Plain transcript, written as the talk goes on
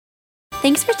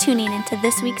Thanks for tuning into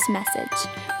this week's message.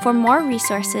 For more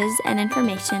resources and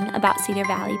information about Cedar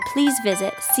Valley, please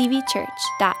visit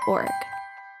cvchurch.org.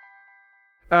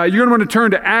 You're going to want to turn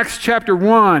to Acts chapter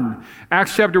 1.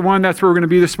 Acts chapter 1, that's where we're going to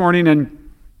be this morning.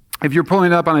 And if you're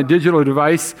pulling it up on a digital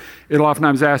device, it'll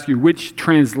oftentimes ask you, which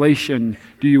translation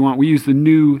do you want? We use the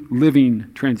New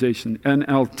Living Translation,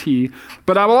 NLT.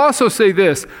 But I will also say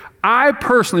this. I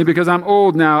personally, because I'm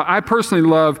old now, I personally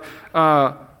love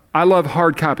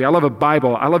hard copy. I love a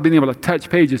Bible. I love being able to touch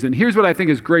pages. And here's what I think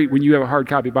is great when you have a hard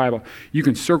copy Bible. You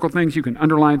can circle things, you can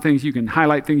underline things, you can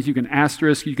highlight things, you can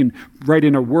asterisk, you can write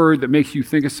in a word that makes you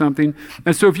think of something.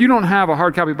 And so if you don't have a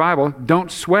hard copy Bible,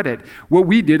 don't sweat it. What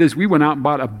we did is we went out and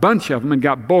bought a bunch of them and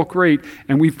got bulk rate,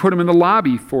 and we've put them in the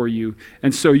lobby for you.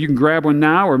 And so you can grab one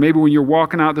now, or maybe when you're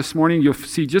walking out this morning, you'll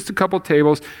see just a couple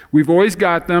tables. We've always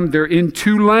got them. They're in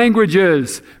 2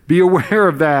 languages. Be aware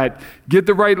of that. Get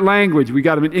the right language. We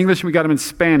got them in English and we got them in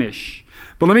Spanish.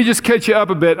 But let me just catch you up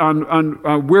a bit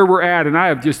on where we're at, and I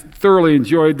have just thoroughly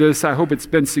enjoyed this. I hope it's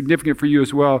been significant for you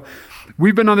as well.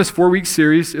 We've been on this 4-week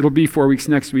series. It'll be 4 weeks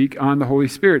next week on the Holy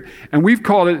Spirit. And we've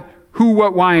called it Who,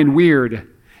 What, Why, and Weird.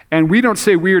 And we don't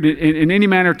say weird in any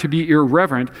manner to be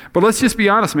irreverent, but let's just be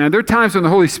honest, man. There are times when the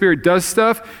Holy Spirit does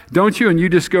stuff, don't you? And you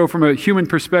just go from a human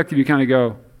perspective, you kind of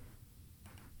go,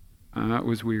 that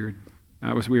was weird.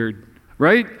 That was weird.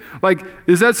 Right? Like,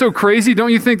 is that so crazy?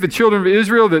 Don't you think the children of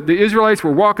Israel, that the Israelites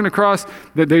were walking across,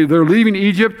 that they're leaving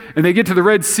Egypt, and they get to the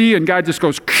Red Sea, and God just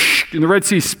goes, and the Red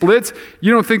Sea splits?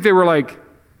 You don't think they were like,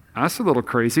 that's a little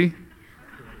crazy.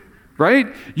 Right?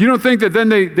 You don't think that then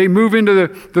they move into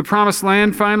the promised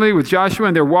land finally with Joshua,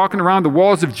 and they're walking around the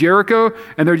walls of Jericho,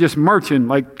 and they're just marching,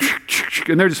 like,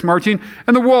 and they're just marching,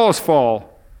 and the walls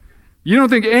fall. You don't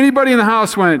think anybody in the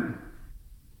house went,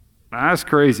 that's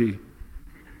crazy.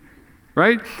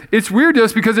 Right? It's weird to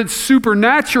us because it's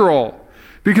supernatural.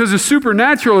 Because the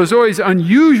supernatural is always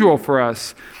unusual for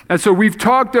us. And so we've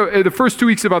talked the first 2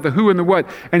 weeks about the who and the what.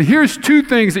 And here's 2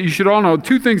 things that you should all know,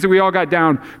 2 things that we all got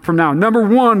down from now. Number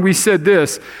 1, we said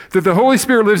this, that the Holy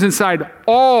Spirit lives inside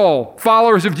all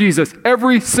followers of Jesus,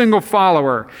 every single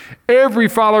follower. Every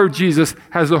follower of Jesus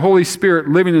has the Holy Spirit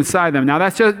living inside them. Now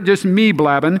that's just me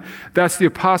blabbing. That's the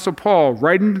Apostle Paul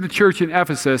writing to the church in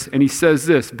Ephesus, and he says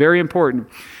this, very important.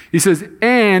 He says,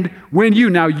 and when you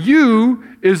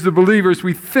is the believers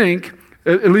we think,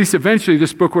 at least eventually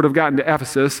this book would have gotten to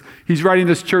Ephesus. He's writing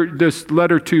this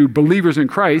letter to believers in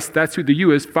Christ. That's who the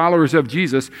you is, followers of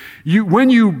Jesus. When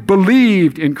you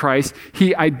believed in Christ,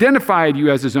 he identified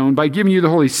you as his own by giving you the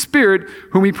Holy Spirit,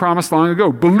 whom he promised long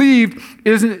ago. Believed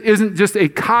isn't just a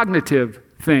cognitive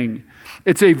thing.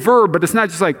 It's a verb, but it's not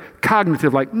just like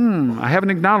cognitive, like, I have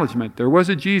an acknowledgement. There was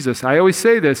a Jesus. I always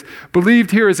say this. Believed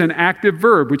here is an active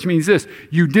verb, which means this.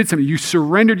 You did something. You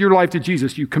surrendered your life to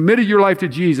Jesus. You committed your life to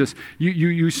Jesus.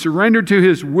 You surrendered to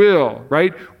his will,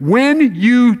 right? When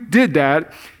you did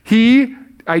that, he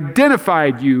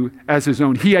identified you as his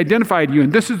own. He identified you,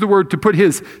 and this is the word to put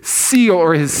his seal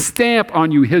or his stamp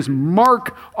on you, his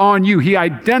mark on you. He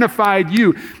identified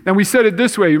you. And we said it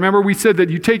this way. Remember, we said that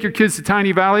you take your kids to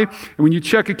Tiny Valley, and when you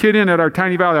check a kid in at our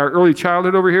Tiny Valley, our early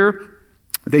childhood over here,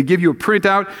 they give you a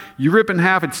printout. You rip in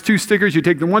half. It's 2 stickers. You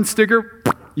take the 1 sticker,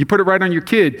 you put it right on your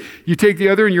kid. You take the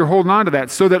other and you're holding on to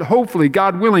that so that hopefully,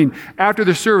 God willing, after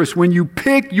the service, when you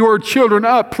pick your children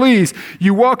up, please,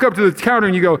 you walk up to the counter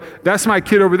and you go, that's my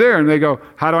kid over there. And they go,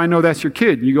 how do I know that's your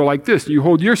kid? And you go like this. And you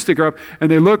hold your sticker up and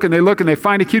they look and they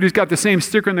find a kid who's got the same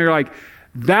sticker and they're like,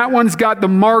 that one's got the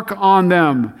mark on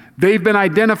them. They've been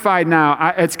identified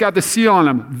now. It's got the seal on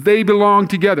them. They belong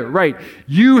together. Right.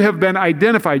 You have been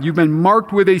identified. You've been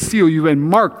marked with a seal. You've been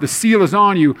marked. The seal is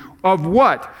on you. Of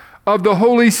what? Of the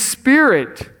Holy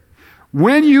Spirit.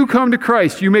 When you come to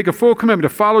Christ, you make a full commitment to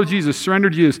follow Jesus, surrender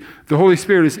to Jesus, the Holy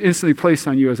Spirit is instantly placed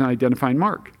on you as an identifying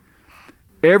mark.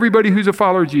 Everybody who's a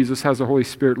follower of Jesus has the Holy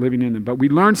Spirit living in them. But we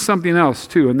learned something else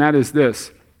too, and that is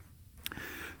this,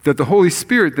 that the Holy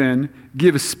Spirit then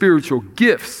gives spiritual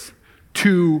gifts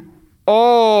to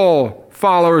all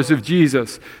followers of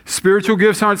Jesus. Spiritual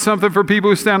gifts aren't something for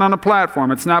people who stand on a platform.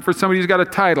 It's not for somebody who's got a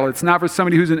title. It's not for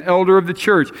somebody who's an elder of the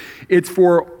church. It's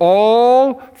for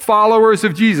all followers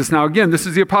of Jesus. Now again, this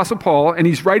is the Apostle Paul, and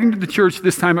he's writing to the church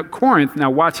this time at Corinth. Now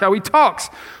watch how he talks.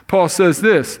 Paul says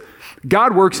this,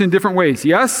 God works in different ways.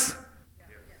 Yes?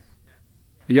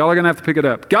 Y'all are going to have to pick it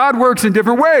up. God works in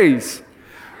different ways.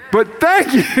 But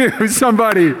thank you,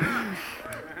 somebody.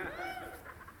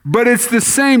 But it's the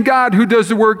same God who does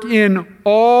the work in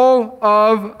all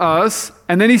of us.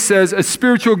 And then he says a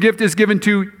spiritual gift is given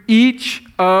to each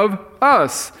of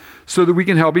us. so that we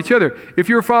can help each other. If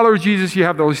you're a follower of Jesus, you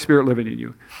have the Holy Spirit living in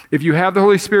you. If you have the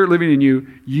Holy Spirit living in you,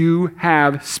 you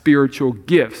have spiritual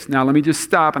gifts. Now, let me just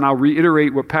stop and I'll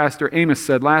reiterate what Pastor Amos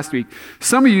said last week.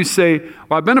 Some of you say,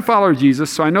 well, I've been a follower of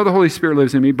Jesus, so I know the Holy Spirit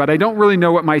lives in me, but I don't really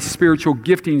know what my spiritual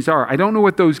giftings are. I don't know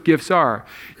what those gifts are.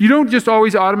 You don't just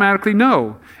always automatically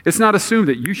know. It's not assumed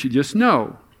that you should just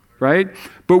know, right?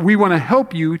 But we want to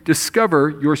help you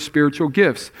discover your spiritual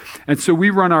gifts. And so we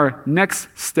run our Next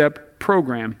Step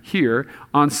program here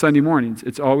on Sunday mornings.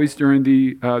 It's always during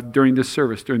this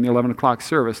service, during the 11 o'clock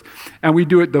service. And we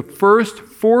do it the first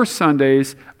 4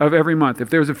 Sundays of every month. If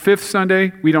there's a 5th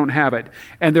Sunday, we don't have it.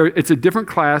 And it's a different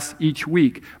class each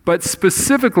week. But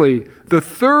specifically, the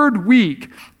 3rd week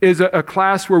is a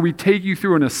class where we take you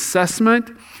through an assessment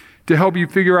to help you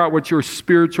figure out what your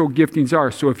spiritual giftings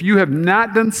are. So if you have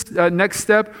not done Next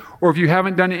Step, or if you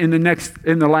haven't done it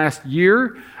in the last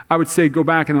year, I would say go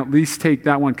back and at least take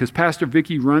that one, because Pastor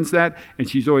Vicki runs that, and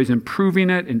she's always improving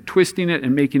it and twisting it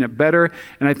and making it better.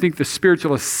 And I think the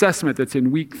spiritual assessment that's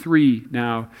in week 3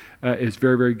 now is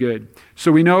very, very good.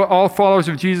 So we know all followers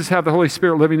of Jesus have the Holy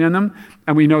Spirit living in them,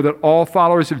 and we know that all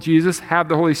followers of Jesus have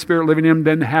the Holy Spirit living in them,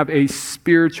 then have a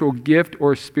spiritual gift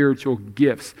or spiritual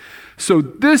gifts. So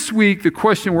this week, the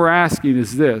question we're asking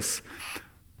is this: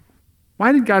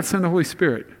 why did God send the Holy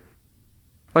Spirit?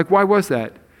 Like, why was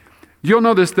that? You'll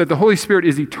notice that the Holy Spirit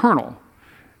is eternal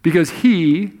because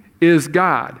He is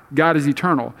God. God is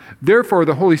eternal. Therefore,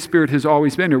 the Holy Spirit has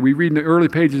always been here. We read in the early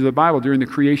pages of the Bible during the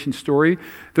creation story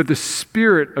that the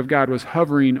Spirit of God was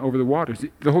hovering over the waters.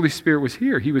 The Holy Spirit was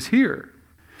here. He was here.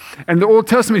 And in the Old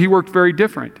Testament, He worked very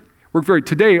different.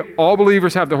 Today, all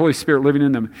believers have the Holy Spirit living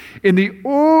in them. In the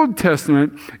Old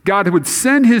Testament, God would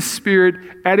send His Spirit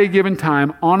at a given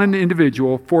time on an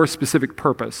individual for a specific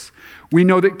purpose. We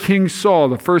know that King Saul,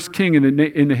 the first king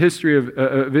in the history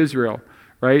of Israel,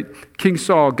 right? King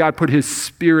Saul, God put His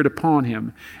Spirit upon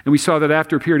him. And we saw that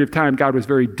after a period of time, God was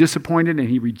very disappointed and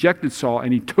He rejected Saul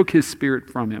and He took His Spirit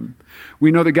from him.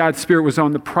 We know that God's Spirit was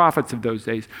on the prophets of those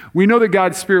days. We know that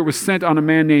God's Spirit was sent on a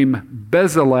man named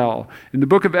Bezalel. In the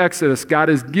book of Exodus, God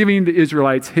is giving the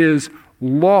Israelites His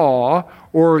law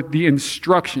or the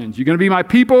instructions. You're going to be my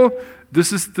people.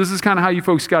 This is kind of how you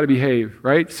folks got to behave,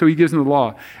 right? So He gives them the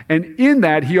law. And in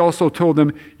that, He also told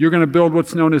them, you're going to build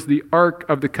what's known as the Ark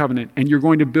of the Covenant, and you're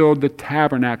going to build the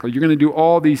tabernacle. You're going to do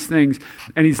all these things.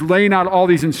 And He's laying out all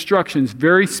these instructions,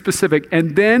 very specific.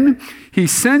 And then He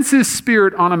sends His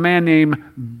Spirit on a man named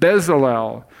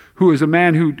Bezalel, who is a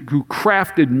man who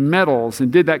crafted metals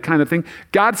and did that kind of thing.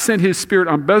 God sent His Spirit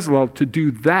on Bezalel to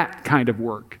do that kind of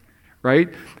work, right?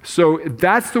 So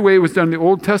that's the way it was done in the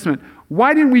Old Testament.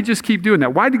 Why didn't we just keep doing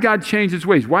that? Why did God change His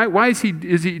ways? Why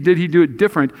did He do it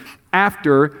different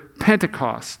after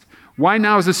Pentecost? Why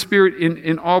now is the Spirit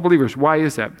in all believers? Why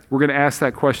is that? We're going to ask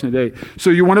that question today. So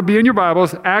you want to be in your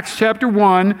Bibles, Acts chapter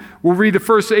 1. We'll read the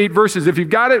first 8 verses. If you've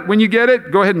got it, when you get it,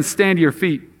 go ahead and stand to your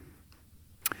feet.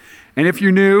 And if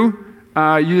you're new,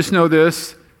 you just know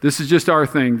this. This is just our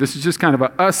thing. This is just kind of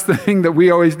a us thing that we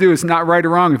always do. It's not right or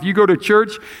wrong. If you go to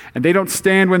church and they don't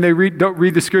stand when they don't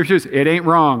read the scriptures, it ain't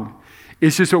wrong.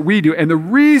 It's just what we do. And the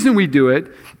reason we do it,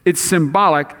 it's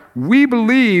symbolic. We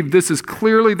believe this is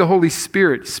clearly the Holy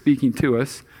Spirit speaking to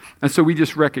us. And so we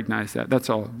just recognize that.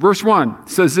 That's all. Verse 1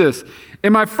 says this: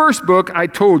 in my first book, I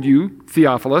told you,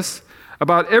 Theophilus,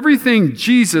 about everything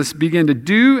Jesus began to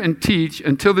do and teach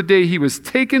until the day He was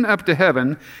taken up to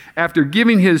heaven after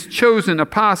giving His chosen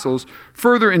apostles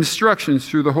further instructions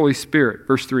through the Holy Spirit.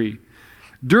 Verse 3.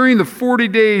 During the 40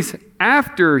 days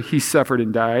after He suffered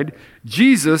and died,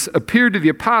 Jesus appeared to the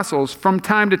apostles from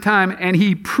time to time, and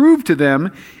He proved to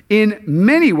them in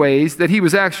many ways that He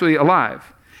was actually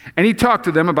alive. And He talked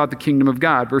to them about the kingdom of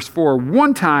God. Verse 4,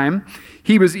 one time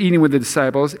He was eating with the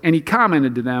disciples, and He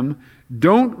commented to them,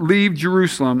 don't leave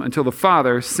Jerusalem until the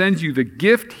Father sends you the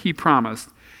gift He promised.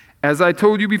 As I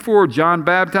told you before, John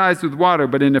baptized with water,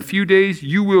 but in a few days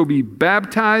you will be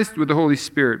baptized with the Holy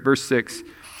Spirit. Verse 6.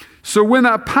 So when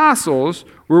the apostles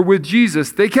were with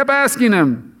Jesus, they kept asking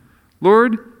Him,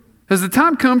 Lord, has the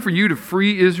time come for you to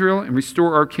free Israel and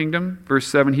restore our kingdom? Verse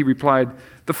 7, He replied,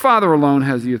 the Father alone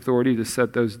has the authority to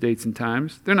set those dates and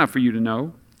times. They're not for you to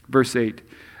know. Verse 8,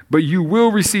 but you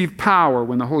will receive power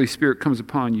when the Holy Spirit comes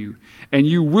upon you, and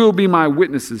you will be my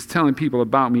witnesses, telling people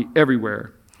about me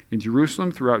everywhere, in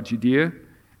Jerusalem, throughout Judea,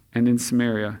 and in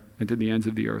Samaria, and to the ends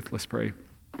of the earth. Let's pray.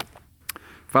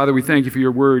 Father, we thank You for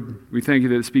Your word. We thank You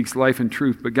that it speaks life and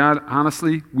truth. But God,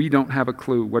 honestly, we don't have a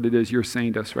clue what it is You're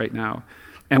saying to us right now.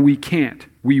 And we can't,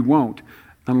 we won't,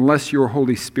 unless Your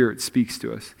Holy Spirit speaks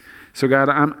to us. So God,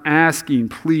 I'm asking,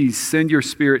 please send your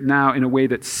Spirit now in a way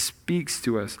that speaks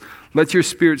to us. Let your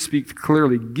Spirit speak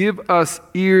clearly. Give us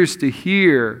ears to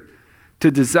hear, to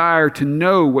desire, to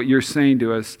know what you're saying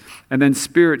to us. And then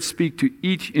Spirit, speak to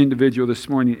each individual this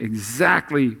morning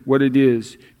exactly what it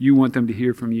is you want them to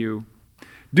hear from you.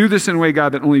 Do this in a way,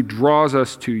 God, that only draws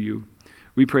us to you.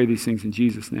 We pray these things in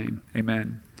Jesus' name.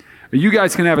 Amen. You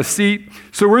guys can have a seat.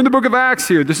 So we're in the book of Acts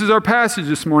here. This is our passage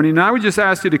this morning. And I would just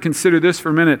ask you to consider this for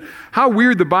a minute. How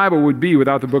weird the Bible would be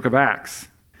without the book of Acts.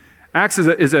 Acts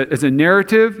is a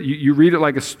narrative. You read it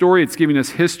like a story. It's giving us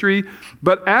history.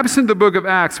 But absent the book of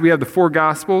Acts, we have the four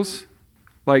Gospels.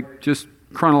 Like just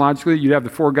chronologically, you'd have the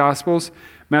four Gospels.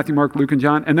 Matthew, Mark, Luke, and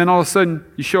John. And then all of a sudden,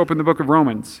 you show up in the book of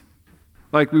Romans.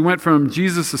 Like we went from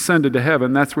Jesus ascended to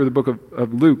heaven. That's where the book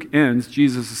of Luke ends,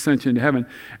 Jesus' ascension to heaven.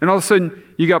 And all of a sudden,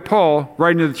 you got Paul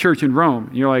writing to the church in Rome.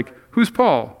 And you're like, who's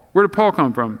Paul? Where did Paul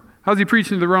come from? How's he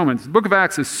preaching to the Romans? The book of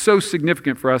Acts is so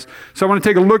significant for us. So I want to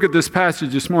take a look at this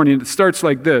passage this morning. It starts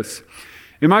like this.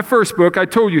 In my first book, I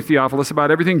told you, Theophilus,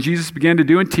 about everything Jesus began to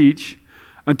do and teach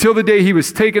until the day he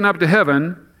was taken up to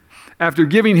heaven, after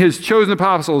giving his chosen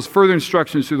apostles further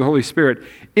instructions through the Holy Spirit.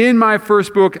 In my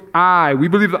first book, we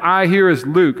believe the I here is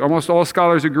Luke. Almost all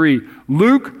scholars agree.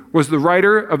 Luke was the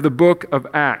writer of the book of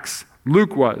Acts.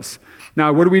 Luke was.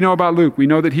 Now, what do we know about Luke? We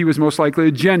know that he was most likely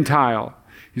a Gentile.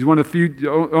 He's one of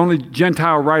the only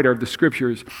Gentile writer of the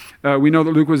scriptures. We know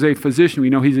that Luke was a physician.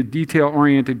 We know he's a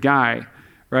detail-oriented guy,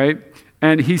 right?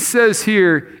 And he says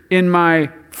here, in my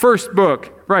first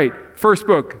book, right, first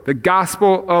book, the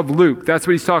Gospel of Luke. That's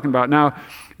what he's talking about. Now,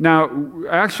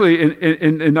 actually,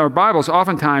 in our Bibles,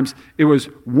 oftentimes it was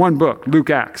one book, Luke,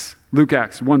 Acts,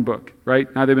 one book,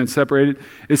 right? Now they've been separated.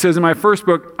 It says in my first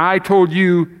book, I told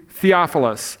you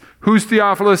Theophilus. Who's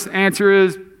Theophilus? Answer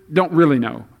is, don't really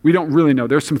know. We don't really know.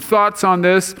 There's some thoughts on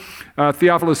this.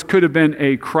 Theophilus could have been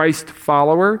a Christ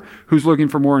follower who's looking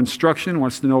for more instruction,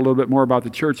 wants to know a little bit more about the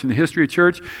church and the history of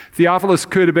church. Theophilus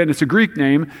could have been, it's a Greek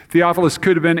name, Theophilus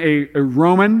could have been a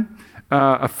Roman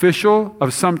official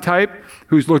of some type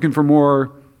who's looking for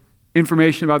more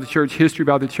information about the church, history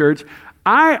about the church.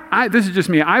 This is just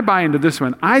me. I buy into this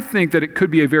one. I think that it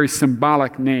could be a very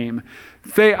symbolic name.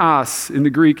 Theos in the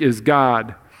Greek is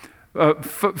God.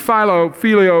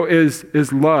 Phileo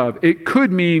is love. It could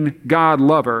mean God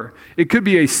lover. It could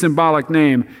be a symbolic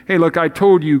name. Hey, look, I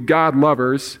told you God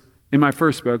lovers in my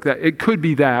first book. That it could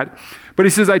be that. But he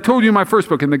says, I told you in my first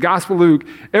book, in the Gospel of Luke,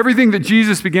 everything that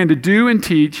Jesus began to do and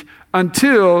teach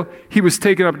until he was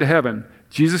taken up to heaven.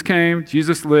 Jesus came,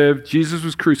 Jesus lived, Jesus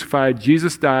was crucified,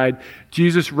 Jesus died,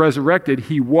 Jesus resurrected.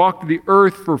 He walked the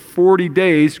earth for 40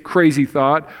 days, crazy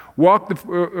thought, walked the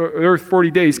earth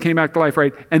 40 days, came back to life,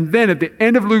 right? And then at the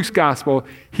end of Luke's gospel,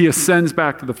 he ascends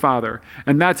back to the Father.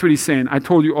 And that's what he's saying. I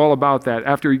told you all about that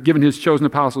after giving his chosen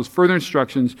apostles further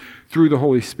instructions through the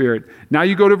Holy Spirit. Now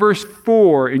you go to verse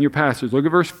 4 in your passage. Look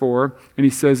at verse 4, and he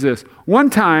says this. One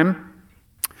time,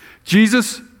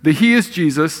 Jesus, the he is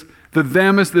Jesus, the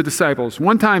them is the disciples.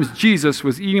 One time Jesus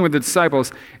was eating with the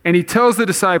disciples, and he tells the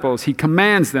disciples, he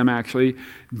commands them actually,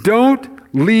 don't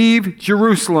leave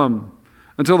Jerusalem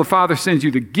until the Father sends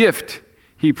you the gift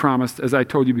he promised, as I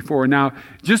told you before. Now,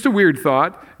 just a weird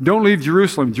thought, don't leave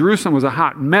Jerusalem. Jerusalem was a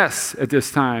hot mess at this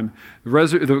time.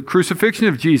 The crucifixion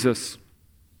of Jesus,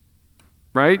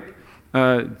 right?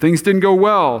 Things didn't go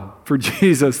well for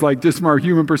Jesus, like just from our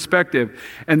human perspective.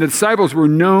 And the disciples were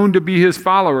known to be his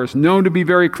followers, known to be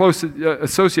very close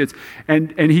associates.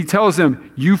 And he tells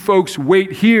them, you folks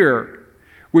wait here,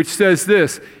 which says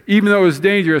this, even though it's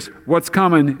dangerous, what's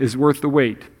coming is worth the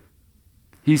wait.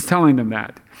 He's telling them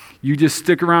that. You just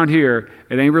stick around here.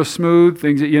 It ain't real smooth,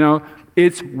 things that,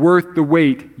 it's worth the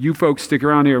wait. You folks stick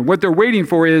around here. What they're waiting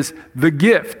for is the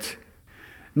gift.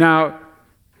 Now,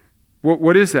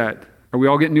 what is that? Are we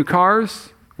all getting new cars?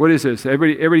 What is this?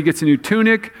 Everybody gets a new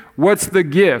tunic. What's the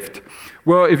gift?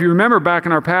 Well, if you remember back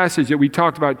in our passage that we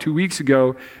talked about 2 weeks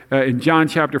ago in John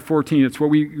chapter 14, it's what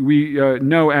we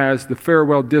know as the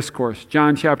farewell discourse.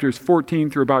 John chapters 14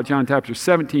 through about John chapter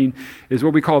 17 is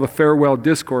what we call the farewell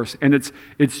discourse. And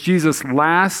it's Jesus'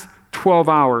 last 12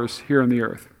 hours here on the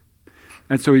earth.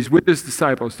 And so he's with his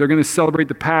disciples. They're going to celebrate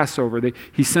the Passover.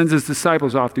 He sends his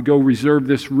disciples off to go reserve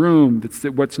this room, that's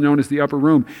what's known as the upper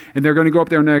room. And they're going to go up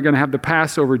there and they're going to have the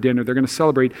Passover dinner. They're going to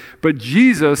celebrate. But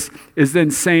Jesus is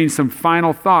then saying some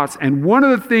final thoughts. And one of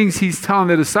the things he's telling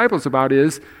the disciples about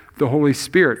is the Holy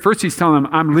Spirit. First he's telling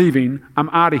them, I'm leaving, I'm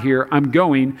out of here, I'm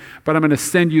going, but I'm going to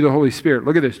send you the Holy Spirit.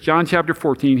 Look at this. John chapter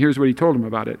 14, here's what he told them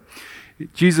about it.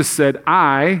 Jesus said,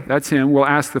 I, that's him, will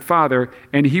ask the Father,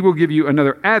 and he will give you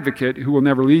another advocate who will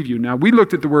never leave you. Now, we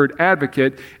looked at the word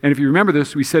advocate, and if you remember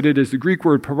this, we said it is the Greek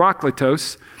word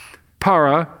parakletos.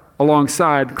 Para,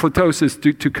 alongside. Kletos is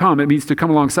to come. It means to come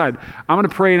alongside. I'm going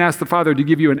to pray and ask the Father to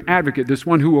give you an advocate, this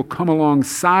one who will come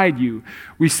alongside you.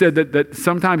 We said that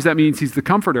sometimes that means he's the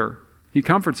comforter. He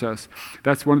comforts us.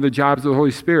 That's one of the jobs of the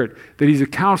Holy Spirit, that he's a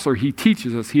counselor. He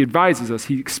teaches us. He advises us.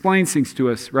 He explains things to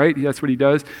us, right? That's what he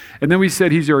does. And then we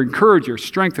said he's your encourager,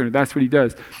 strengthener. That's what he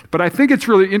does. But I think it's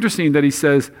really interesting that he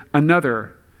says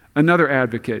another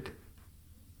advocate,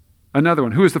 another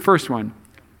one. Who is the first one?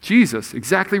 Jesus,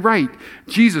 exactly right.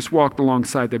 Jesus walked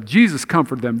alongside them. Jesus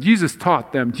comforted them. Jesus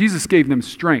taught them. Jesus gave them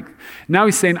strength. Now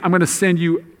he's saying, I'm going to send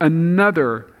you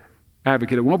another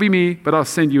advocate. It won't be me, but I'll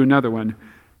send you another one.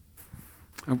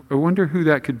 I wonder who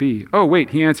that could be. Oh,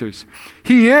 wait, he answers.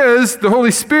 He is the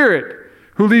Holy Spirit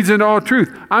who leads into all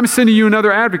truth. I'm sending you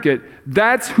another advocate.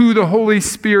 That's who the Holy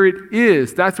Spirit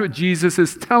is. That's what Jesus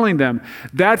is telling them.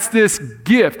 That's this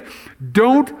gift.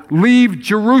 Don't leave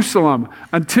Jerusalem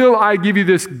until I give you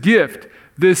this gift,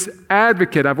 this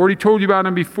advocate. I've already told you about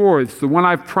him before. It's the one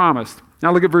I've promised.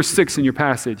 Now look at verse 6 in your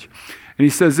passage. And he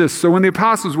says this, so when the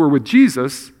apostles were with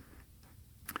Jesus,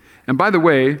 and by the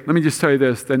way, let me just tell you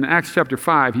this, then in Acts chapter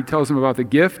 5, he tells them about the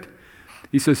gift.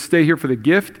 He says, stay here for the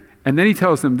gift. And then he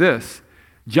tells them this,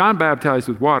 John baptized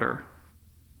with water.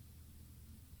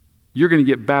 You're going to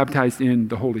get baptized in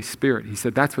the Holy Spirit. He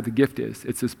said, that's what the gift is.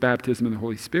 It's this baptism in the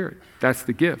Holy Spirit. That's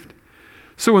the gift.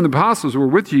 So when the apostles were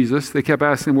with Jesus, they kept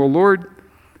asking, well, Lord,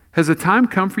 has the time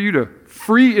come for you to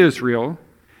free Israel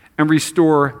and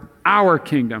restore our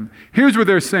kingdom? Here's what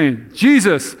they're saying.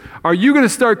 Jesus, are you going to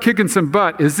start kicking some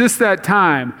butt? Is this that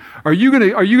time? Are you going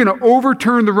to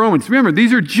overturn the Romans? Remember,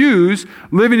 these are Jews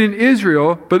living in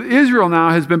Israel, but Israel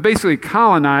now has been basically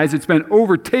colonized. It's been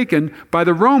overtaken by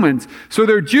the Romans. So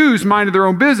they're Jews minding their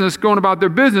own business, going about their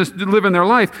business, living their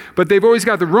life, but they've always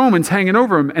got the Romans hanging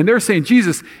over them. And they're saying,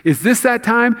 Jesus, is this that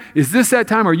time? Is this that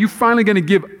time? Are you finally going to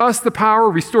give us the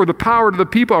power, restore the power to the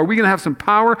people? Are we going to have some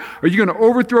power? Are you going to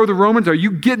overthrow the Romans? Are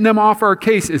you getting them off our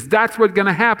case? Is that what's going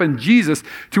to happen? Jesus,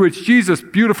 to which Jesus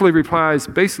beautifully replies,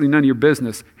 basically none of your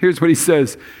business. Here's what he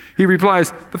says. He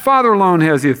replies, the Father alone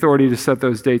has the authority to set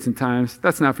those dates and times.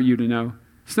 That's not for you to know.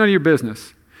 It's none of your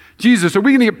business. Jesus, are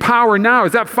we going to get power now?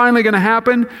 Is that finally going to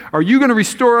happen? Are you going to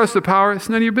restore us the power? It's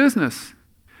none of your business.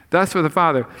 That's for the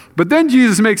Father. But then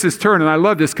Jesus makes his turn, and I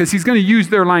love this because he's going to use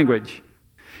their language.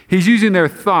 He's using their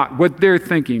thought, what they're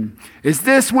thinking. Is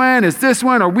this when? Is this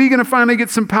when? Are we going to finally get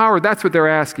some power? That's what they're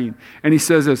asking. And he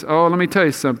says this, oh, let me tell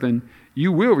you something.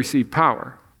 You will receive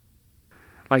power.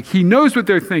 Like he knows what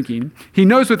they're thinking. He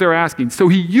knows what they're asking. So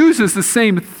he uses the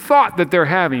same thought that they're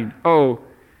having. Oh,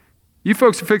 you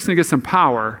folks are fixing to get some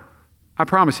power. I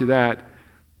promise you that.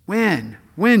 When?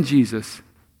 When, Jesus?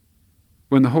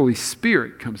 When the Holy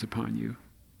Spirit comes upon you.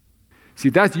 See,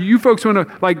 that's, you folks want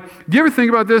to, like, do you ever think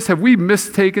about this? Have we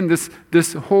mistaken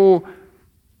this whole,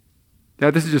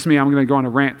 this is just me, I'm going to go on a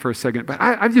rant for a second, but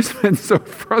I've just been so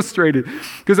frustrated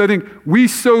because I think we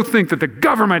so think that the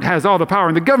government has all the power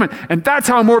in the government, and that's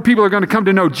how more people are going to come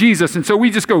to know Jesus, and so we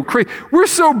just go crazy. We're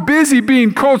so busy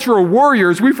being cultural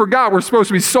warriors, we forgot we're supposed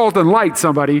to be salt and light,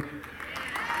 somebody.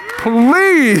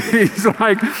 Please,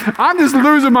 like, I'm just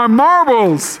losing my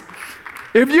marbles.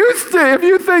 If you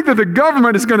think that the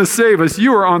government is going to save us,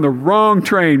 you are on the wrong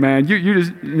train, man. You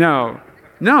just, no.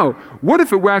 What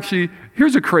if it actually,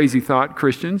 here's a crazy thought,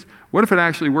 Christians. What if it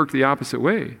actually worked the opposite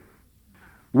way?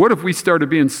 What if we started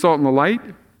being salt and the light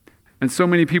and so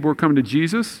many people were coming to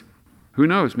Jesus? Who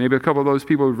knows? Maybe a couple of those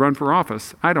people would run for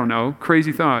office. I don't know.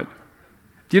 Crazy thought.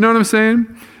 Do you know what I'm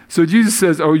saying? So Jesus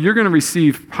says, oh, you're going to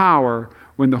receive power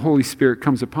when the Holy Spirit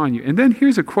comes upon you. And then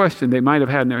here's a question they might have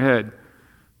had in their head.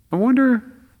 I wonder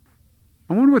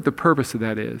what the purpose of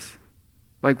that is.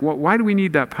 Like, why do we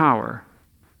need that power?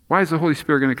 Why is the Holy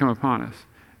Spirit going to come upon us?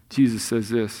 Jesus says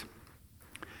this,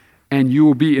 and you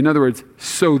will be, in other words,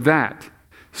 so that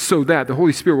the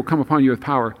Holy Spirit will come upon you with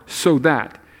power, so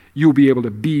that you'll be able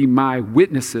to be my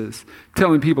witnesses,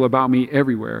 telling people about me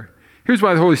everywhere. Here's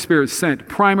why the Holy Spirit is sent.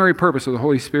 Primary purpose of the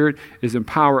Holy Spirit is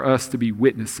empower us to be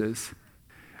witnesses.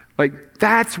 Like,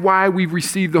 that's why we've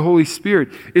received the Holy Spirit.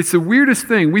 It's the weirdest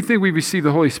thing. We think we've received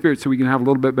the Holy Spirit so we can have a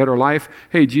little bit better life.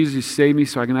 Hey, Jesus, save me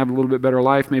so I can have a little bit better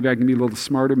life. Maybe I can be a little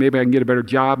smarter. Maybe I can get a better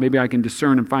job. Maybe I can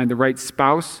discern and find the right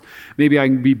spouse. Maybe I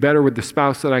can be better with the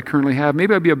spouse that I currently have.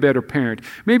 Maybe I'll be a better parent.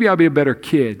 Maybe I'll be a better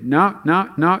kid. No.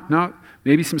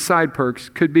 Maybe some side perks.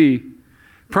 Could be.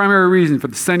 Primary reason for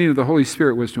the sending of the Holy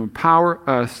Spirit was to empower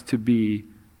us to be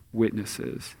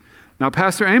witnesses. Now,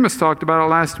 Pastor Amos talked about it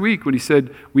last week when he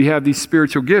said we have these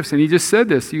spiritual gifts. And he just said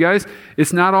this, you guys,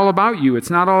 it's not all about you.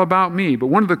 It's not all about me. But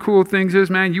one of the cool things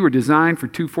is, man, you were designed for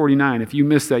 249. If you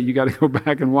missed that, you got to go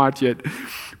back and watch it.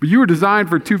 But you were designed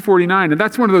for 249. And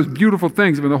that's one of those beautiful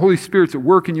things when the Holy Spirit's at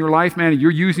work in your life, man, and you're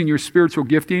using your spiritual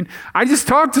gifting. I just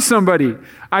talked to somebody.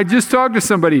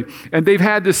 And they've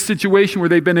had this situation where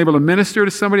they've been able to minister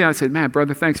to somebody. And I said, man,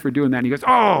 brother, thanks for doing that. And he goes,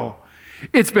 oh,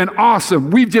 it's been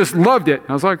awesome. We've just loved it. And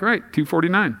I was like, right,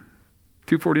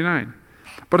 249.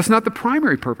 But it's not the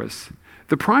primary purpose.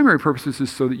 The primary purpose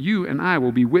is so that you and I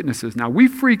will be witnesses. Now, we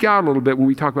freak out a little bit when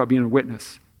we talk about being a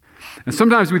witness. And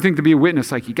sometimes we think to be a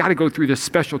witness, like you got to go through this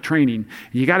special training,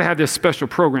 you got to have this special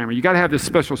program, or you got to have this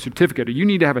special certificate, or you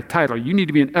need to have a title, or you need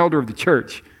to be an elder of the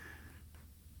church.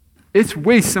 It's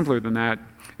way simpler than that.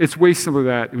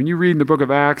 When you read in the book of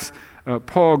Acts,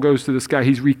 Paul goes to this guy,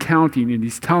 he's recounting and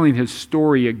he's telling his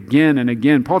story again and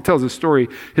again. Paul tells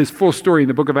his full story in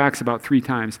the book of Acts about 3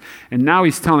 times. And now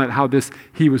he's telling it how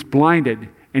he was blinded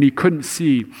and he couldn't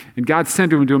see. And God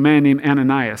sent him to a man named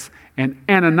Ananias. And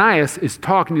Ananias is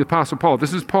talking to the Apostle Paul.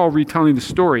 This is Paul retelling the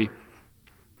story.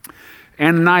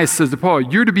 Ananias says to Paul,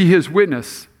 you're to be his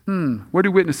witness. What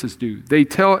do witnesses do? They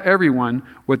tell everyone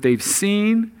what they've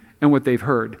seen and what they've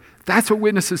heard. That's what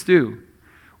witnesses do.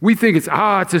 We think it's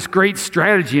this great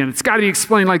strategy and it's got to be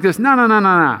explained like this.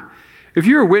 No. If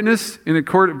you're a witness in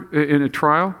a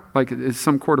trial, like it's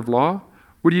some court of law,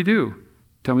 what do?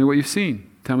 Tell me what you've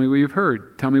seen. Tell me what you've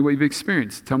heard. Tell me what you've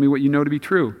experienced. Tell me what you know to be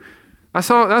true.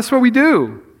 That's what we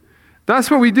do.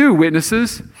 That's what we do,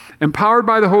 witnesses, empowered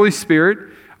by the Holy Spirit,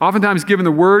 oftentimes given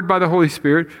the word by the Holy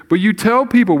Spirit, but you tell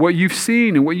people what you've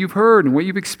seen and what you've heard and what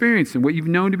you've experienced and what you've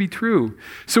known to be true.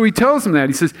 So he tells them that.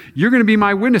 He says, you're going to be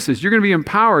my witnesses. You're going to be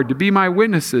empowered to be my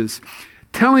witnesses,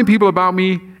 telling people about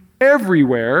me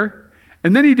everywhere.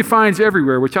 And then he defines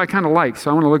everywhere, which I kind of like.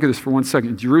 So I want to look at this for 1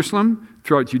 second. Jerusalem,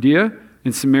 throughout Judea,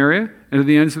 in Samaria, and to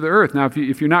the ends of the earth. Now, if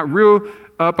you're not real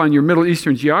up on your Middle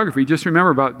Eastern geography, just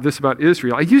remember about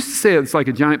Israel. I used to say it's like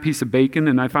a giant piece of bacon,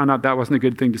 and I found out that wasn't a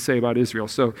good thing to say about Israel.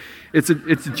 So it's a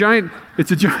giant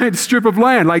strip of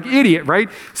land, like idiot, right?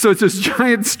 So it's this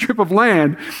giant strip of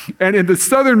land, and in the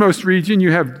southernmost region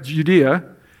you have Judea,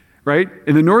 right?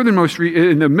 In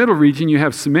the middle region you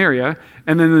have Samaria,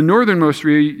 and then in the northernmost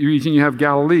region you have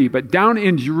Galilee. But down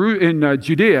in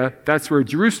Judea, that's where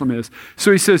Jerusalem is.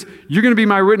 So he says, you're going to be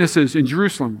my witnesses in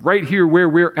Jerusalem, right here where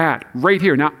we're at, right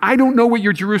here. Now, I don't know what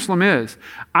your Jerusalem is.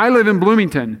 I live in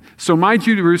Bloomington, so my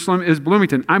Jerusalem is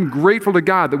Bloomington. I'm grateful to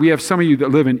God that we have some of you that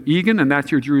live in Eagan, and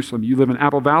that's your Jerusalem. You live in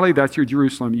Apple Valley, that's your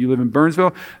Jerusalem. You live in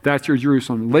Burnsville, that's your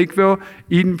Jerusalem. Lakeville,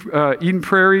 Eden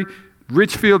Prairie,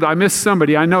 Richfield, I missed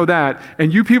somebody, I know that.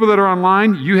 And you people that are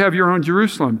online, you have your own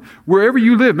Jerusalem. Wherever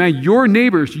you live, man, your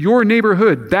neighbors, your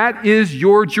neighborhood, that is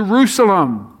your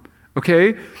Jerusalem,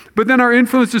 okay? But then our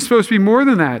influence is supposed to be more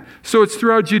than that. So it's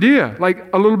throughout Judea, like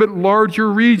a little bit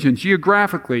larger region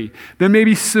geographically. Then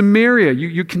maybe Samaria,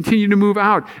 you continue to move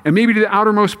out, and maybe to the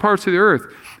outermost parts of the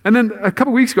earth. And then a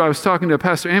couple weeks ago, I was talking to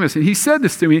Pastor Amos, and he said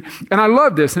this to me, and I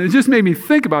love this, and it just made me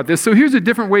think about this. So here's a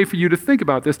different way for you to think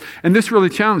about this, and this really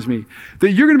challenged me,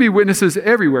 that you're going to be witnesses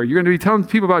everywhere. You're going to be telling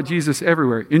people about Jesus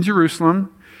everywhere. In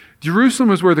Jerusalem, Jerusalem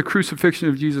was where the crucifixion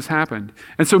of Jesus happened.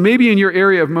 And so maybe in your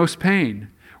area of most pain,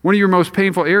 one of your most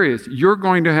painful areas, you're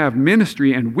going to have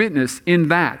ministry and witness in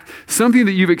that. Something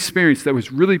that you've experienced that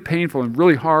was really painful and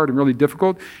really hard and really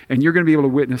difficult, and you're going to be able to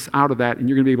witness out of that, and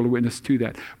you're going to be able to witness to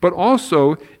that. But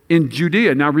also in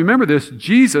Judea. Now remember this,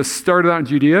 Jesus started out in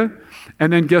Judea,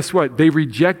 and then guess what? They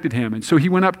rejected him. And so he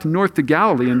went up to north to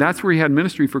Galilee, and that's where he had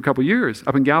ministry for a couple years,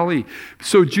 up in Galilee.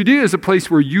 So Judea is a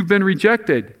place where you've been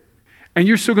rejected, and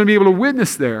you're still going to be able to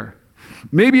witness there.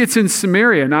 Maybe it's in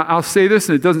Samaria. Now, I'll say this,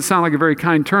 and it doesn't sound like a very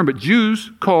kind term, but Jews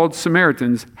called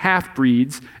Samaritans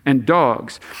half-breeds and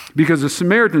dogs because the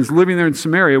Samaritans living there in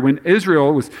Samaria, when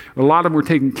Israel a lot of them were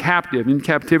taken in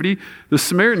captivity, the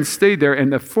Samaritans stayed there,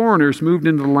 and the foreigners moved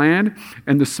into the land,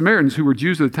 and the Samaritans, who were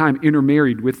Jews at the time,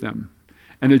 intermarried with them.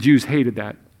 And the Jews hated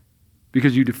that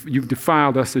because you've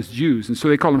defiled us as Jews. And so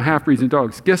they call them half-breeds and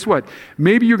dogs. Guess what?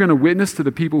 Maybe you're going to witness to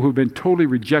the people who've been totally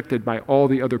rejected by all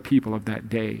the other people of that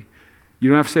day. You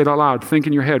don't have to say it out loud. Think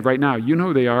in your head right now. You know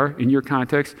who they are in your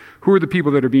context. Who are the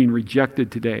people that are being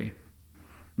rejected today?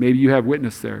 Maybe you have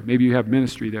witness there. Maybe you have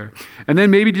ministry there. And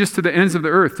then maybe just to the ends of the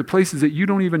earth, to places that you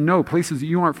don't even know, places that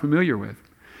you aren't familiar with.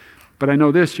 But I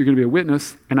know this, you're going to be a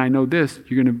witness, and I know this,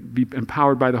 you're going to be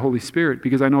empowered by the Holy Spirit,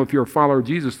 because I know if you're a follower of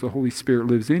Jesus, the Holy Spirit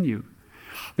lives in you.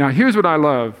 Now, here's what I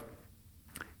love.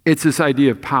 It's this idea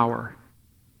of power.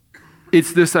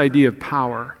 It's this idea of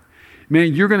power.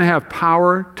 Man, you're going to have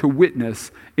power to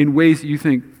witness in ways that you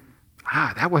think,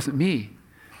 that wasn't me.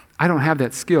 I don't have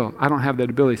that skill. I don't have that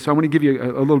ability. So I want to give you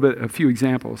a few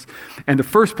examples. And the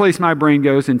first place my brain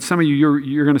goes, and some of you,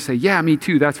 you're going to say, yeah, me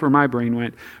too. That's where my brain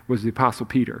went, was the Apostle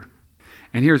Peter.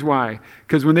 And here's why.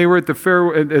 Because when they were in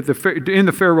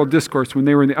the farewell discourse, when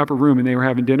they were in the upper room and they were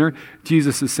having dinner,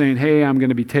 Jesus is saying, hey, I'm going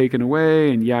to be taken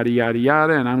away and yada, yada,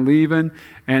 yada, and I'm leaving.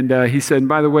 And he said, and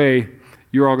by the way,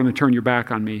 you're all going to turn your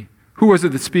back on me. Who was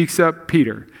it that speaks up?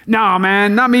 Peter. No,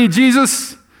 man, not me,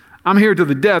 Jesus. I'm here to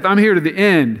the death. I'm here to the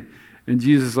end. And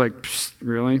Jesus is like,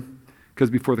 really? Because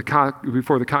before the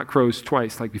cock crows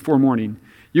twice, like before morning,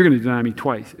 you're going to deny me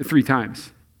 3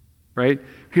 times, right?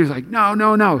 He was like, no,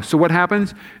 no, no. So what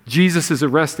happens? Jesus is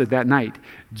arrested that night.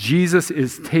 Jesus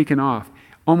is taken off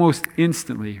almost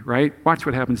instantly, right? Watch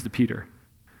what happens to Peter.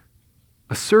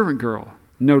 A servant girl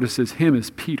notices him as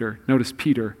Peter. Notice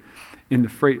Peter in the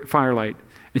firelight.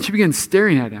 And she begins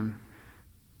staring at him.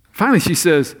 Finally, she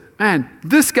says, man,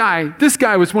 this guy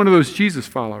was one of those Jesus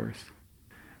followers.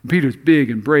 And Peter's big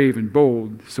and brave and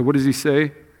bold. So what does he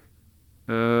say?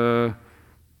 Woman,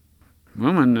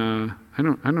 I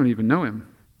don't even know him.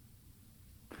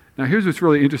 Now, here's what's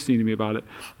really interesting to me about it.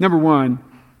 Number one,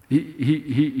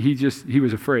 he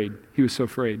was afraid. He was so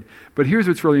afraid. But here's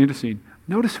what's really interesting.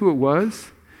 Notice who it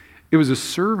was. It was a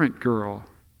servant girl.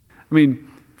 I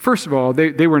mean, first of all,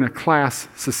 they were in a class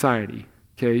society,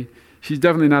 okay? She's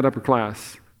definitely not upper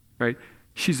class, right?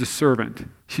 She's a servant.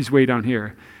 She's way down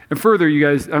here. And further, you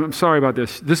guys, I'm sorry about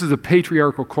this. This is a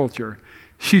patriarchal culture.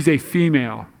 She's a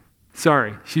female.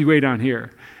 Sorry, she's way down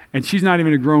here. And she's not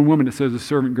even a grown woman. It says a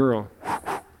servant girl,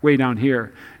 way down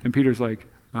here. And Peter's like,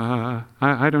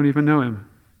 I don't even know him.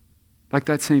 Like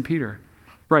that same Peter.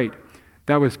 Right.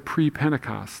 That was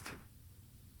pre-Pentecost.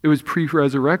 It was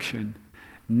pre-resurrection.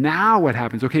 Now what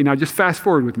happens? Okay, now just fast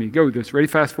forward with me. Go with this. Ready?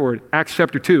 Fast forward. Acts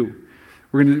chapter 2.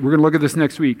 We're going to look at this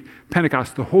next week.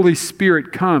 Pentecost. The Holy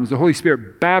Spirit comes. The Holy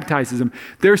Spirit baptizes them.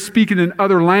 They're speaking in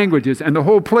other languages, and the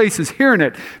whole place is hearing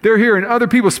it. They're hearing other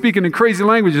people speaking in crazy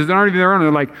languages that aren't even their own.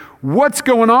 They're like, what's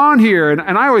going on here?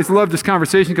 And I always love this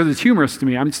conversation because it's humorous to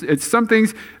me. It's some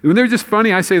things, when they're just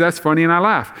funny, I say that's funny, and I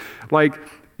laugh. Like,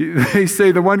 they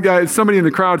say the one guy, somebody in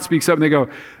the crowd speaks up, and they go,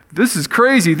 this is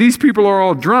crazy. These people are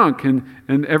all drunk.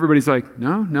 And everybody's like,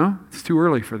 no, it's too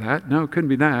early for that. No, it couldn't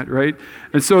be that, right?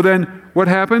 And so then what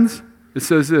happens? It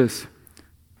says this.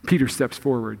 Peter steps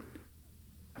forward.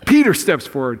 Peter steps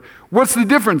forward. What's the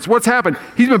difference? What's happened?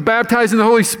 He's been baptized in the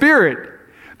Holy Spirit.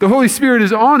 The Holy Spirit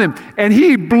is on him, and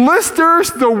he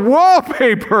blisters the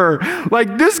wallpaper.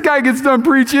 Like, this guy gets done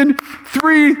preaching,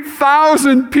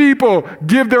 3,000 people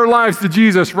give their lives to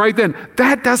Jesus right then.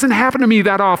 That doesn't happen to me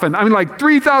that often. I mean, like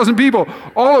 3,000 people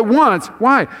all at once.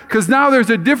 Why? Because now there's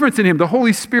a difference in him. The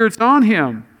Holy Spirit's on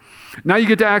him. Now you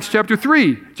get to Acts chapter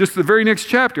 3, just the very next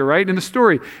chapter, right, in the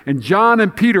story. And John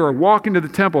and Peter are walking to the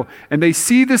temple, and they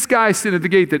see this guy sitting at the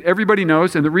gate that everybody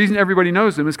knows, and the reason everybody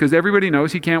knows him is because everybody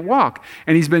knows he can't walk.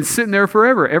 And he's been sitting there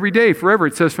forever, every day, forever.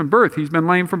 It says from birth. He's been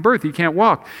lame from birth. He can't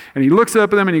walk. And he looks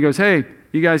up at them, and he goes, hey,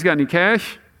 you guys got any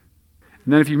cash?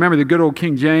 And then if you remember the good old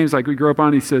King James, like we grew up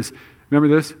on, he says,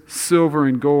 remember this? Silver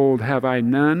and gold have I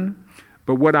none.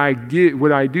 But what I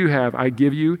do have, I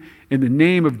give you. In the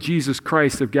name of Jesus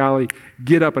Christ of Galilee,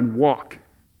 get up and walk.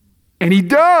 And he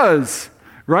does,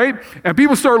 right? And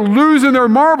people start losing their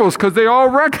marbles because they all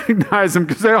recognize him,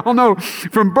 because they all know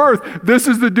from birth, this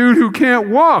is the dude who can't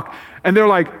walk. And they're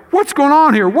like, what's going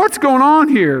on here? What's going on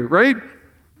here, right?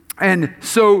 And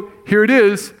so here it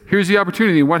is. Here's the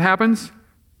opportunity. And what happens?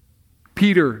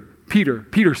 Peter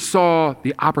saw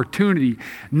the opportunity.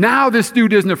 Now this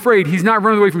dude isn't afraid. He's not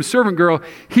running away from servant girl.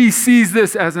 He sees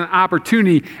this as an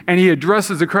opportunity, and he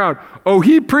addresses the crowd. Oh,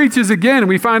 he preaches again, and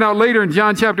we find out later in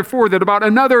John chapter 4 that about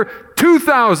another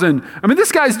 2,000. I mean,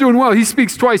 this guy's doing well. He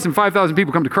speaks twice, and 5,000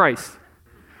 people come to Christ.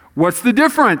 What's the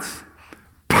difference?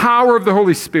 Power of the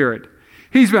Holy Spirit.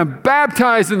 He's been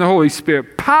baptized in the Holy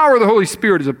Spirit. Power of the Holy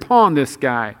Spirit is upon this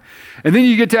guy. And then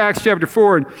you get to Acts chapter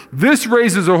 4, and this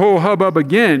raises a whole hubbub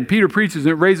again. Peter preaches,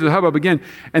 and it raises a hubbub again.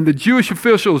 And the Jewish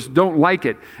officials don't like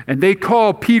it. And they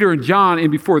call Peter and John in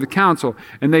before the council,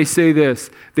 and they say this.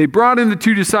 They brought in the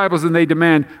 2 disciples, and they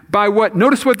demand, by what?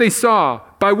 Notice what they saw.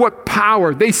 By what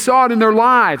power? They saw it in their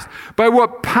lives. By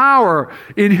what power?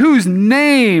 In whose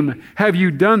name have you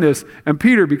done this? And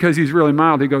Peter, because he's really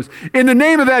mild, he goes, in the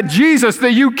name of that Jesus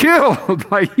that you killed.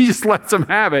 Like, he just lets them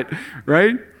have it,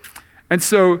 right? And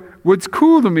so what's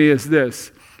cool to me is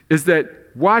this, is that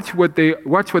watch what the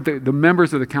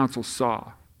members of the council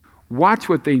saw. Watch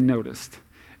what they noticed.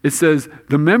 It says,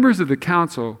 the members of the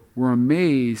council were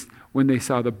amazed when they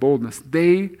saw the boldness.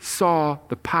 They saw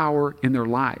the power in their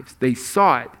lives. They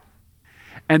saw it,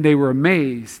 and they were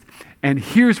amazed. And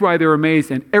here's why they're amazed.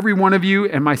 And every one of you,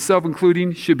 and myself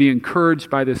including, should be encouraged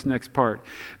by this next part.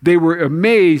 They were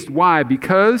amazed. Why?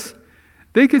 Because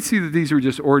they could see that these were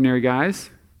just ordinary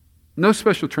guys. No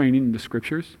special training in the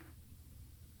scriptures.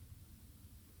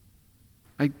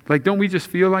 Like, don't we just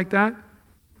feel like that?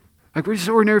 Like, we're just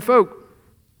ordinary folk.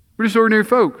 We're just ordinary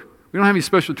folk. We don't have any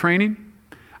special training.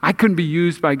 I couldn't be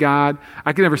used by God.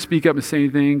 I could never speak up and say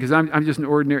anything because I'm just an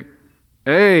ordinary.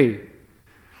 Hey,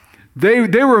 they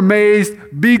were amazed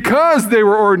because they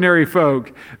were ordinary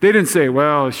folk. They didn't say,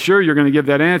 well, sure, you're going to give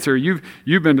that answer. You've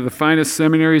been to the finest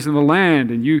seminaries in the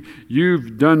land, and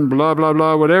you've done blah, blah,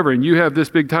 blah, whatever, and you have this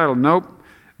big title. Nope.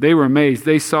 They were amazed.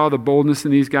 They saw the boldness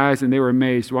in these guys, and they were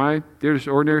amazed. Why? They're just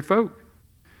ordinary folk.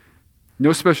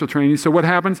 No special training. So what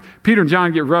happens? Peter and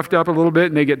John get roughed up a little bit,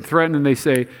 and they get threatened, and they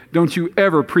say, don't you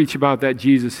ever preach about that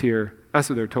Jesus here. That's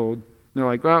what they're told. They're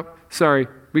like, well, sorry.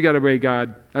 We got to obey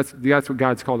God. That's what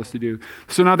God's called us to do.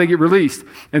 So now they get released.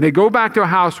 And they go back to a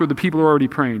house where the people are already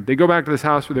praying. They go back to this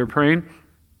house where they're praying.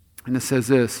 And it says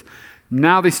this.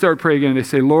 Now they start praying again. They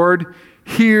say, Lord,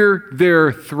 hear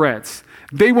their threats.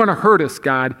 They want to hurt us,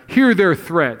 God. Hear their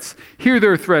threats. Hear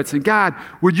their threats. And God,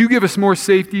 would you give us more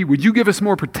safety? Would you give us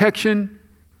more protection?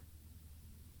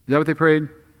 Is that what they prayed?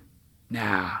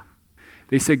 Nah.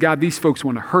 They said, God, these folks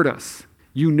want to hurt us.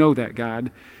 You know that,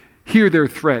 God. Hear their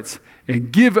threats.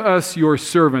 And give us, your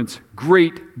servants,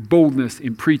 great boldness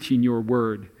in preaching your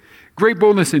word. Great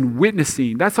boldness in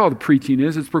witnessing. That's all the preaching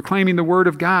is. It's proclaiming the word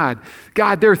of God.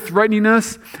 God, they're threatening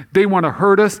us. They want to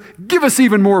hurt us. Give us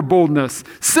even more boldness.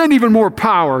 Send even more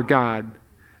power, God.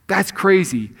 That's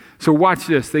crazy. So watch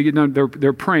this. They get done.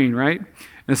 They're praying, right? And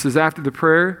it says after the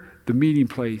prayer, the meeting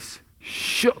place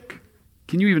shook.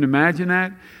 Can you even imagine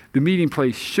that? The meeting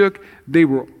place shook. They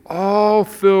were all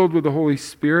filled with the Holy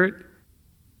Spirit.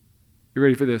 You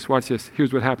ready for this? Watch this.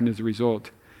 Here's what happened as a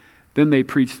result. Then they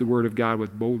preached the word of God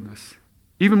with boldness.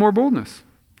 Even more boldness.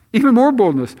 Even more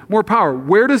boldness. More power.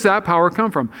 Where does that power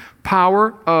come from?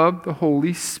 Power of the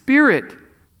Holy Spirit.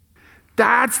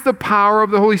 That's the power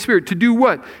of the Holy Spirit. To do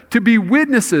what? To be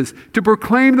witnesses. To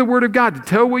proclaim the word of God. To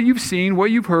tell what you've seen,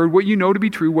 what you've heard, what you know to be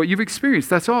true, what you've experienced.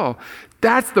 That's all.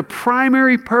 That's the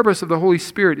primary purpose of the Holy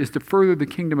Spirit, is to further the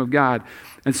kingdom of God.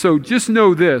 And so just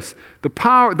know this.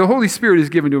 The Holy Spirit is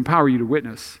given to empower you to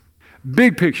witness.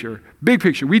 Big picture. Big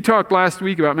picture. We talked last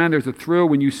week about, man, there's a thrill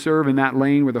when you serve in that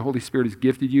lane where the Holy Spirit has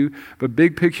gifted you. But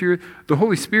big picture, the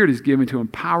Holy Spirit is given to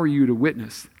empower you to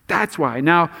witness. That's why.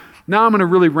 Now I'm going to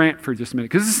really rant for just a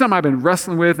minute, because this is something I've been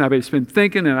wrestling with, and I've just been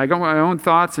thinking, and I got my own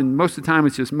thoughts, and most of the time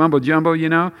it's just mumbo jumbo,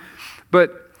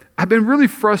 But I've been really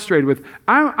frustrated with,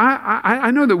 I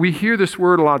know that we hear this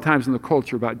word a lot of times in the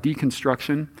culture about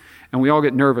deconstruction, and we all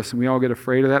get nervous and we all get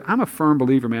afraid of that. I'm a firm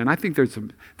believer, man. I think there's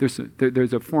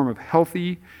a form of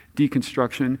healthy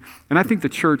deconstruction, and I think the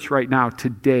church right now,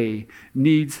 today,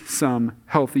 needs some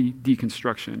healthy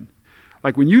deconstruction.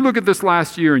 Like when you look at this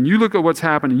last year and you look at what's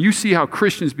happened and you see how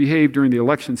Christians behave during the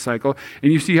election cycle,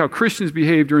 and you see how Christians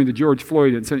behave during the George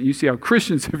Floyd incident, you see how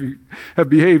Christians have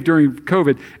behaved during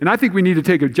COVID, and I think we need to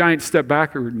take a giant step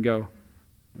backward and go,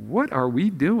 what are we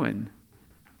doing?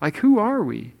 Like, who are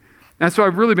we? And so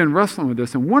I've really been wrestling with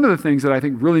this. And one of the things that I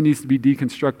think really needs to be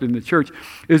deconstructed in the church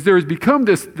is there has become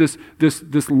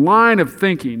this line of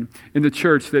thinking in the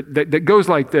church that goes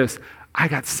like this. I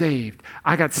got saved.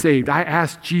 I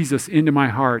asked Jesus into my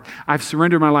heart. I've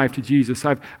surrendered my life to Jesus.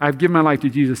 I've given my life to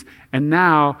Jesus. And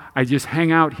now I just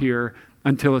hang out here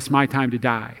until it's my time to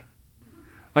die.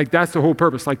 Like, that's the whole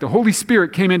purpose. Like, the Holy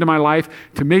Spirit came into my life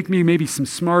to make me maybe some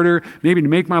smarter, maybe to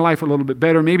make my life a little bit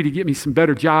better, maybe to get me some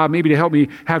better job, maybe to help me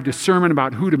have discernment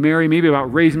about who to marry, maybe about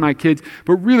raising my kids.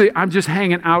 But really, I'm just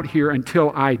hanging out here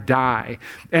until I die.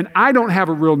 And I don't have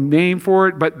a real name for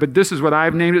it, but this is what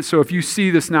I've named it. So if you see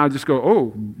this now, just go,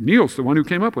 oh, Neal's the one who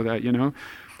came up with that,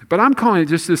 But I'm calling it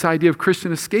just this idea of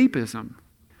Christian escapism.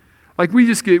 Like, we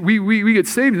get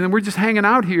saved, and then we're just hanging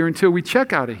out here until we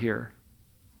check out of here.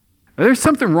 There's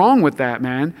something wrong with that,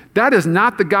 man. That is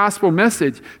not the gospel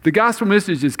message. The gospel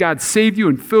message is God saved you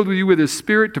and filled you with His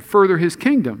Spirit to further His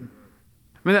kingdom.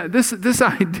 I mean, this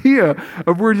idea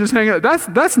of we're just hanging out,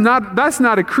 that's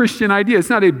not a Christian idea. It's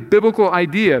not a biblical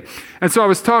idea. And so I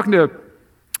was talking to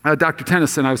Dr.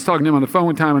 Tennyson. I was talking to him on the phone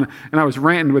one time, and I was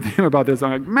ranting with him about this.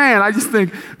 I'm like, man, I just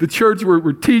think the church,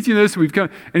 we're teaching this. And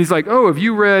he's like, oh, have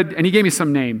you read, and he gave me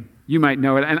some name. You might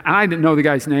know it. And I didn't know the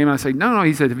guy's name. And I said, no.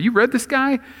 He said, have you read this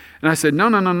guy? And I said, no.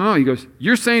 He goes,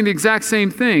 you're saying the exact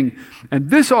same thing. And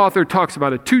this author talks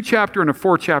about a 2-chapter and a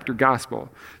 4-chapter gospel.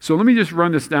 So let me just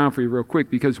run this down for you real quick,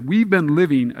 because we've been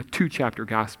living a 2-chapter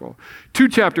gospel.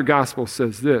 2-chapter gospel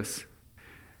says this: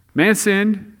 man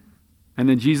sinned, and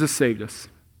then Jesus saved us.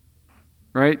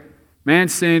 Right? Man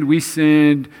sinned, we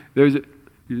sinned. And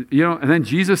then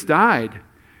Jesus died.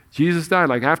 Jesus died.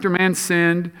 Like after man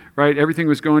sinned, right, everything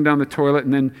was going down the toilet.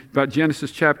 And then about Genesis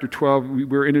chapter 12, we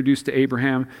were introduced to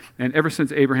Abraham. And ever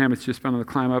since Abraham, it's just been on the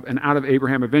climb up. And out of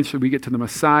Abraham, eventually we get to the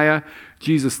Messiah.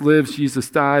 Jesus lives, Jesus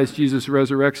dies, Jesus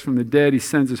resurrects from the dead. He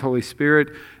sends his Holy Spirit.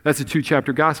 That's a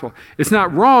 2-chapter gospel. It's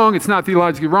not wrong. It's not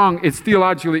theologically wrong. It's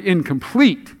theologically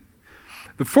incomplete.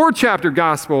 The 4-chapter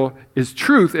gospel is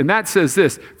truth. And that says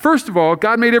this. First of all,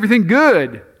 God made everything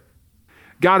good.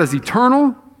 God is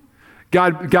eternal.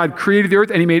 God created the earth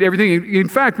and he made everything. In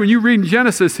fact, when you read in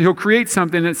Genesis, he'll create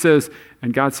something that says,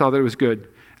 and God saw that it was good.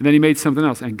 And then he made something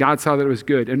else, and God saw that it was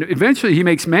good. And eventually he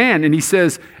makes man, and he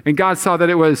says, and God saw that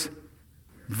it was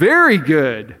very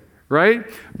good, right?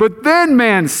 But then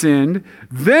man sinned.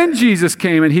 Then Jesus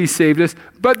came and he saved us.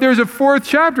 But there's a 4th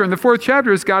chapter, and the 4th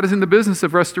chapter is God is in the business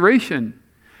of restoration.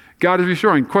 God is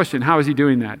restoring. Question, how is he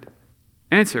doing that?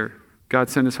 Answer, God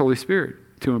sent his Holy Spirit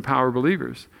to empower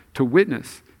believers, to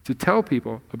witness, to tell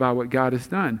people about what God has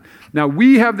done. Now,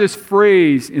 we have this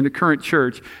phrase in the current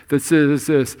church that says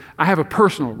this, I have a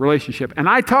personal relationship. And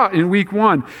I taught in week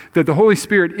 1 that the Holy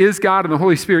Spirit is God and the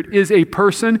Holy Spirit is a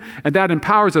person, and that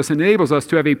empowers us and enables us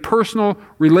to have a personal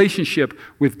relationship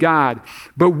with God.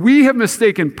 But we have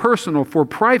mistaken personal for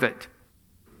private.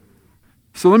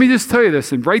 So let me just tell you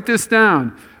this and write this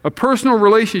down. A personal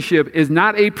relationship is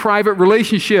not a private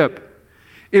relationship.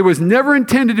 It was never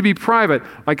intended to be private.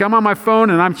 Like I'm on my phone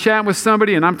and I'm chatting with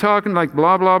somebody and I'm talking like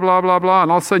blah, blah, blah, blah, blah.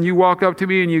 And all of a sudden you walk up to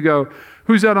me and you go,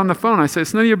 who's that on the phone? I say,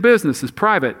 it's none of your business. It's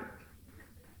private.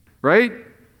 Right?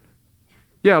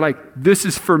 Yeah, like this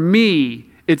is for me.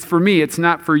 It's for me. It's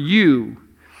not for you.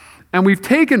 And we've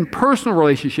taken personal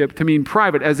relationship to mean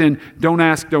private, as in don't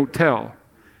ask, don't tell.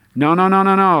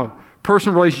 No.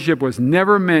 Personal relationship was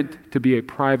never meant to be a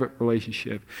private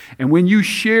relationship. And when you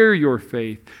share your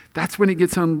faith, that's when it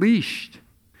gets unleashed.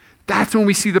 That's when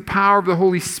we see the power of the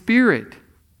Holy Spirit,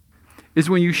 is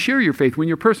when you share your faith, when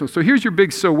you're personal. So here's your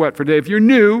big so what for today. If you're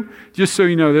new, just so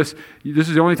you know this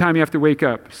is the only time you have to wake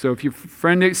up. So if your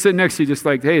friend sitting next to you, just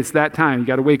like, hey, it's that time. You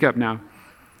got to wake up now.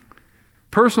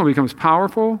 Personal becomes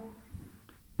powerful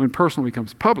when personal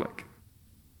becomes public.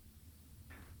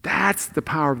 That's the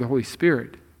power of the Holy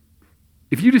Spirit.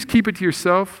 If you just keep it to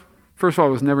yourself, first of all,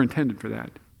 it was never intended for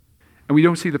that. And we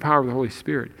don't see the power of the Holy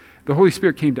Spirit. The Holy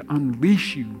Spirit came to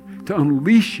unleash you,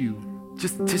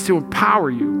 just to empower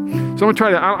you. So I'm going to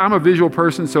try to, I'm a visual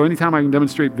person, so anytime I can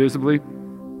demonstrate visually.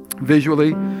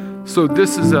 So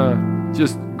this is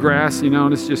just grass,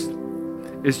 and it's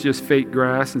just fake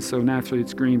grass, and so naturally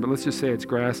it's green, but let's just say it's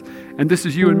grass. And this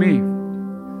is you and me.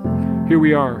 Here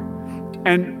we are.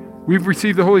 And we've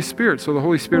received the Holy Spirit, so the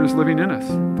Holy Spirit is living in us.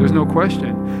 There's no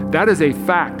question. That is a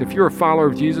fact. If you're a follower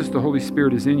of Jesus, the Holy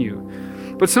Spirit is in you.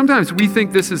 But sometimes we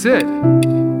think this is it.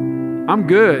 I'm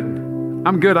good.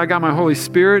 I got my Holy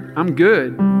Spirit. I'm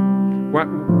good.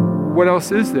 What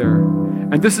else is there?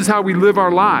 And this is how we live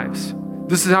our lives.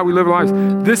 This is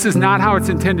not how it's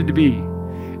intended to be.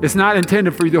 It's not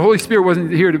intended for you. The Holy Spirit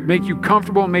wasn't here to make you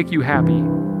comfortable and make you happy.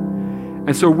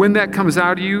 And so when that comes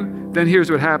out of you, then here's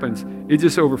what happens. It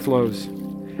just overflows.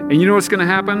 And you know what's going to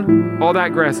happen? All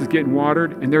that grass is getting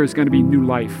watered, and there is going to be new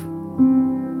life.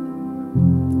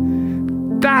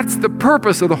 That's the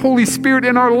purpose of the Holy Spirit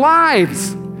in our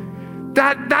lives.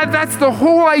 That's the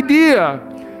whole idea.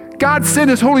 God sent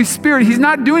his Holy Spirit. He's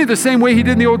not doing it the same way he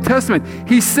did in the Old Testament.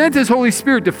 He sent his Holy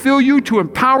Spirit to fill you, to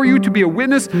empower you, to be a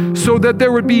witness so that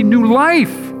there would be new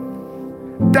life.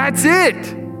 That's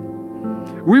it.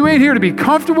 We ain't here to be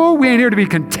comfortable. We ain't here to be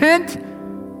content.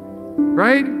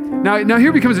 Right? Now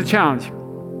here becomes a challenge.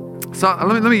 So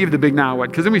let me give you the big now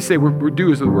what, because then we say we're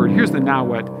do is the word. Here's the now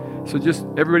what. So just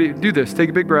everybody do this.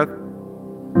 Take a big breath.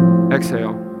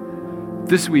 Exhale.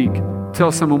 This week,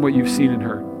 tell someone what you've seen and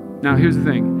heard. Now here's the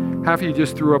thing. Half of you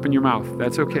just threw up in your mouth.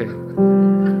 That's okay. It's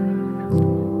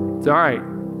all right.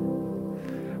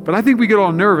 But I think we get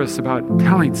all nervous about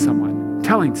telling someone.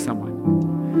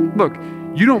 Look,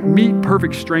 you don't meet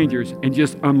perfect strangers and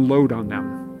just unload on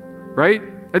them, right?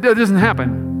 That doesn't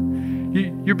happen.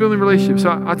 You're building relationships. So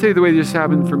I'll tell you the way this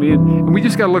happened for me, and we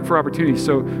just got to look for opportunities.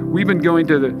 So we've been going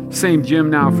to the same gym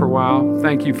now for a while.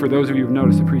 Thank you for those of you who've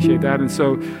noticed. Appreciate that. And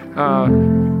so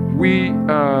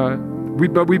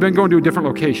we've been going to a different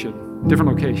location.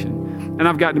 And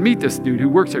I've gotten to meet this dude who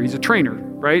works there. He's a trainer,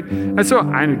 right? And so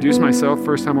I introduced myself.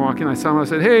 First time I walked in, I saw him. I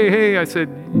said, hey. I said,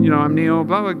 I'm Neal,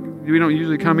 blah, blah. We don't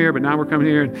usually come here, but now we're coming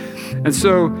here. And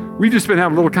so we've just been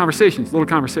having little conversations.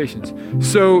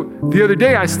 So the other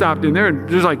day I stopped in there and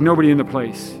there's like nobody in the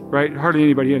place, right? Hardly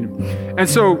anybody in. And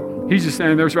so he's just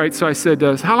standing there, right? So I said,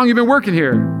 how long you been working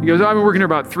here? He goes, I've been working here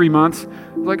about 3 months.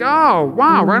 I was like, oh,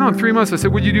 wow, right on, 3 months. I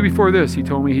said, what'd you do before this? He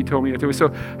told me. So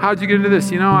how'd you get into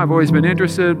this? I've always been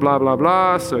interested, blah, blah,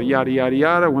 blah. So yada, yada,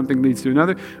 yada. One thing leads to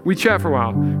another. We chat for a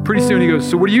while. Pretty soon he goes,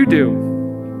 so what do you do?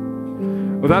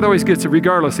 Well, that always gets a,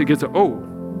 regardless, it gets a, oh.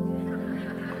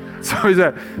 So he's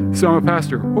that, so I'm a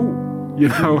pastor. Oh.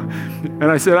 And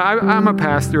I said, I'm a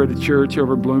pastor at a church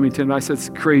over in Bloomington. I said, it's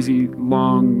a crazy,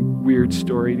 long, weird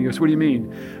story. And he goes, what do you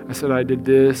mean? I said, I did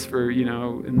this for,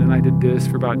 and then I did this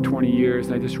for about 20 years.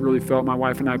 And I just really felt my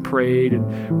wife and I prayed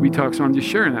and we talked. So I'm just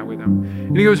sharing that with him.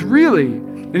 And he goes, really?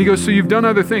 And he goes, so you've done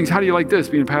other things. How do you like this,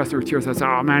 being a pastor at a church? I said,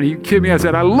 oh, man, are you kidding me? I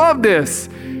said, I love this.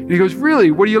 And he goes,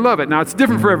 really? What do you love it? Now, it's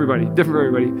different for everybody.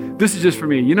 This is just for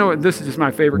me. You know what? This is just my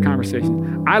favorite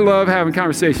conversation. I love having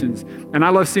conversations, and I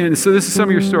love seeing this. So this is some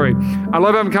of your story. I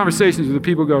love having conversations where the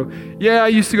people go, yeah, I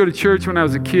used to go to church when I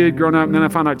was a kid growing up, and then I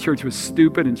found out church was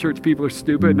stupid, and church people are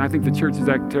stupid, and I think the church is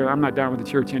that, I'm not down with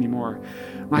the church anymore.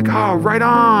 I'm like, oh, right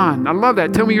on. I love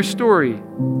that. Tell me your story.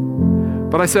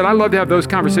 But I said, I love to have those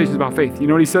conversations about faith. You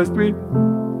know what he says to me?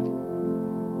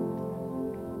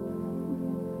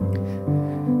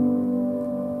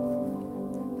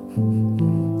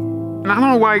 And I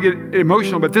don't know why I get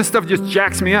emotional, but this stuff just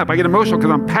jacks me up. I get emotional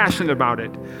because I'm passionate about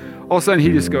it. All of a sudden, he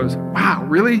just goes, wow,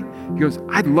 really? He goes,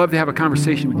 I'd love to have a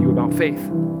conversation with you about faith.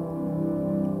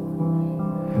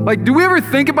 Like, do we ever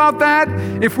think about that?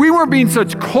 If we weren't being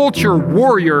such culture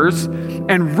warriors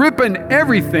and ripping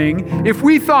everything, if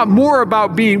we thought more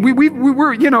about being,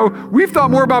 we've thought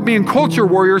more about being culture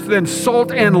warriors than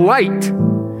salt and light.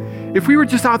 If we were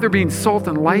just out there being salt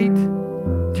and light,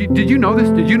 did you know this?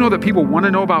 Did you know that people want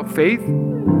to know about faith?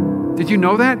 Did you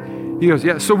know that? He goes,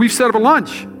 yeah. So we've set up a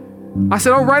lunch. I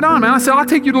said, oh, right on, man. I said, I'll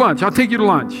take you to lunch.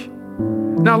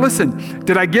 Now listen,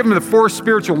 did I give him the 4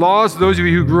 spiritual laws? Those of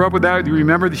you who grew up with that, do you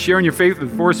remember the sharing your faith with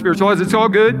the 4 spiritual laws? It's all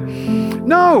good?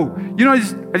 No.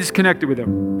 I just connected with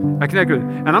him.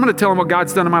 And I'm going to tell him what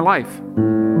God's done in my life.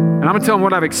 And I'm going to tell him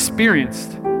what I've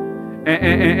experienced.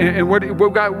 And what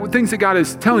things that God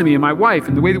is telling me and my wife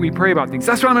and the way that we pray about things.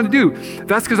 That's what I'm going to do.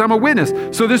 That's because I'm a witness.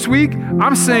 So this week,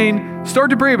 I'm saying,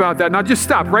 start to pray about that. Now just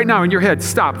stop right now in your head.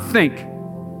 Stop. Think.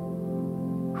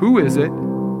 Who is it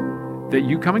that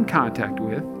you come in contact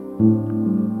with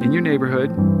in your neighborhood,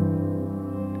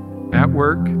 at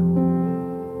work,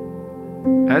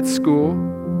 at school,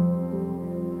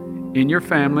 in your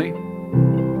family,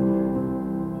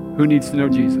 who needs to know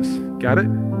Jesus? Got it?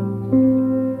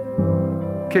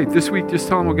 Okay, this week, just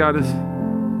tell them what God is,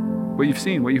 what you've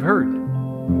seen, what you've heard.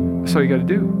 That's all you got to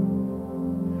do.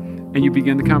 And you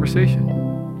begin the conversation.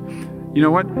 You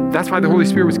know what? That's why the Holy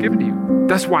Spirit was given to you.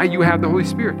 That's why you have the Holy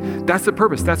Spirit. That's the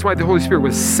purpose. That's why the Holy Spirit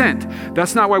was sent.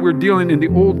 That's not why we're dealing in the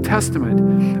Old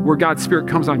Testament where God's Spirit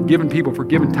comes on given people for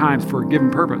given times for a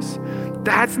given purpose.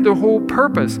 That's the whole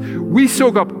purpose. We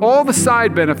soak up all the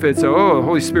side benefits of, the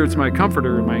Holy Spirit's my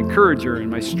comforter and my encourager and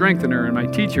my strengthener and my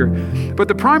teacher. But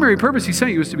the primary purpose he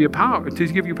sent you is to give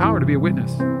you power to be a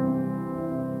witness.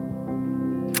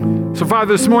 So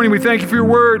Father, this morning we thank you for your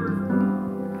word.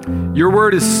 Your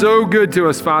word is so good to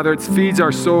us, Father. It feeds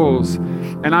our souls.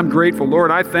 And I'm grateful. Lord,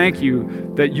 I thank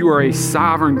you that you are a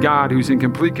sovereign God who's in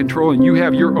complete control and you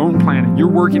have your own plan and you're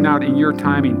working out in your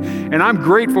timing. And I'm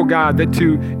grateful, God, that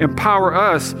to empower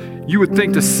us, you would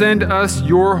think to send us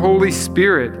your Holy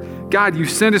Spirit. God, you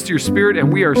sent us your Spirit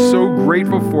and we are so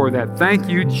grateful for that. Thank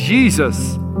you,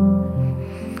 Jesus.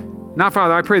 Now,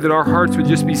 Father, I pray that our hearts would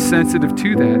just be sensitive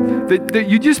to that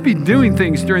you just be doing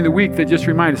things during the week that just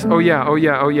remind us, oh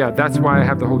yeah, that's why I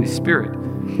have the Holy Spirit.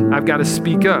 I've got to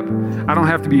speak up. I don't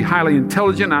have to be highly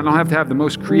intelligent. I don't have to have the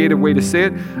most creative way to say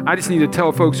it. I just need to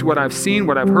tell folks what I've seen,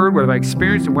 what I've heard, what I've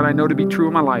experienced, and what I know to be true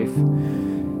in my life.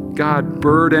 God,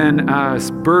 burden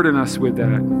us with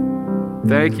that.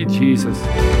 Thank you, Jesus.